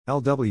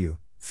LW,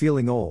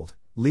 Feeling Old,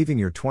 Leaving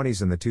Your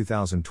 20s in the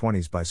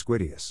 2020s by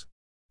Squidious.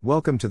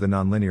 Welcome to the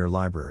Nonlinear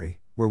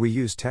Library, where we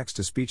use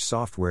text-to-speech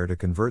software to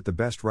convert the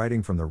best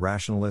writing from the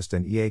rationalist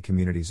and EA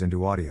communities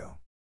into audio.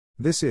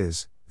 This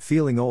is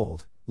Feeling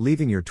Old,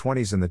 Leaving Your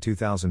 20s in the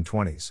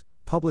 2020s,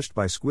 published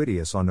by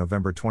Squidious on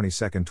November 22,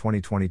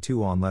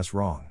 2022 on Less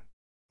Wrong.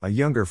 A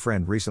younger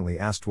friend recently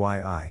asked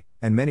why I,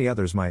 and many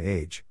others my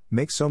age,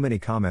 make so many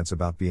comments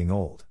about being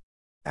old.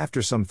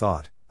 After some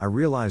thought, I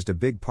realized a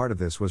big part of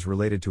this was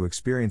related to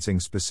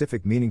experiencing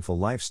specific meaningful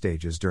life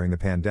stages during the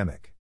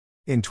pandemic.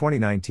 In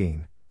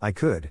 2019, I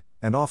could,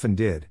 and often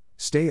did,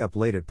 stay up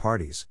late at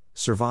parties,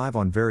 survive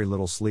on very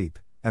little sleep,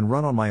 and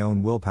run on my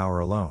own willpower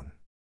alone.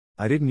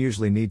 I didn't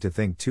usually need to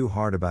think too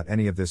hard about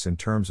any of this in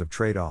terms of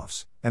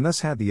trade-offs, and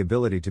thus had the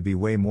ability to be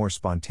way more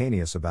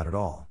spontaneous about it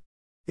all.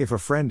 If a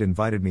friend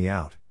invited me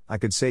out, I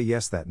could say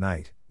yes that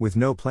night, with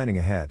no planning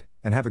ahead,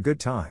 and have a good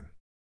time.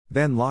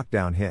 Then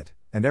lockdown hit,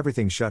 and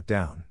everything shut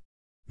down.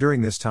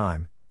 During this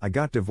time, I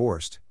got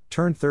divorced,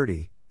 turned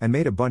 30, and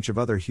made a bunch of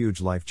other huge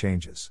life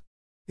changes.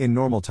 In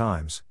normal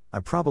times,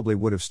 I probably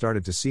would have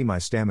started to see my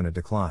stamina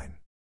decline.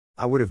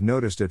 I would have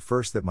noticed at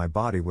first that my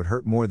body would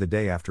hurt more the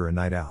day after a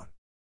night out.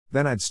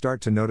 Then I'd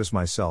start to notice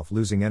myself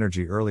losing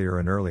energy earlier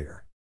and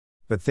earlier.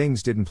 But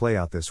things didn't play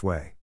out this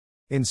way.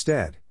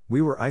 Instead, we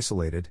were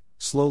isolated,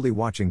 slowly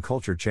watching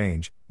culture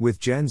change, with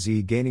Gen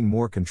Z gaining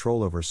more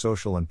control over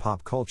social and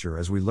pop culture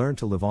as we learned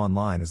to live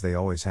online as they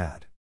always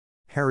had.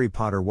 Harry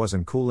Potter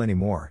wasn't cool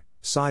anymore,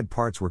 side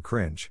parts were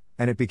cringe,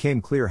 and it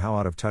became clear how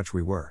out of touch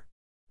we were.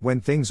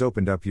 When things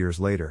opened up years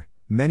later,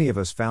 many of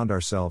us found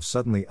ourselves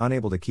suddenly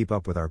unable to keep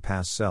up with our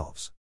past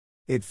selves.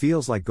 It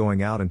feels like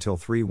going out until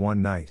 3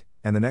 one night,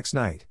 and the next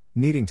night,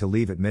 needing to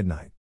leave at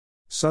midnight.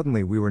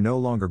 Suddenly we were no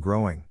longer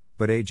growing,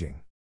 but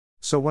aging.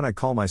 So when I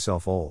call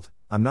myself old,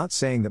 I'm not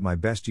saying that my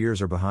best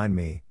years are behind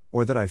me,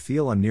 or that I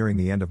feel I'm nearing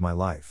the end of my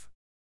life.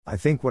 I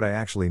think what I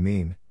actually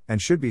mean, and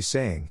should be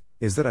saying,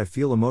 is that I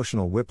feel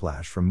emotional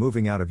whiplash from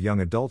moving out of young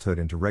adulthood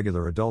into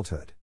regular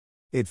adulthood.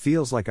 It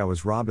feels like I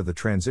was robbed of the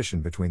transition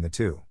between the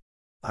two.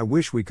 I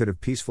wish we could have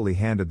peacefully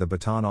handed the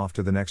baton off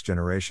to the next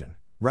generation,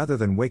 rather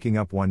than waking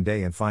up one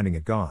day and finding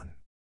it gone.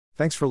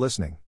 Thanks for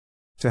listening.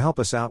 To help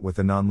us out with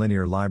the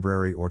Nonlinear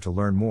Library or to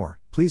learn more,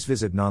 please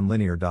visit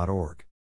nonlinear.org.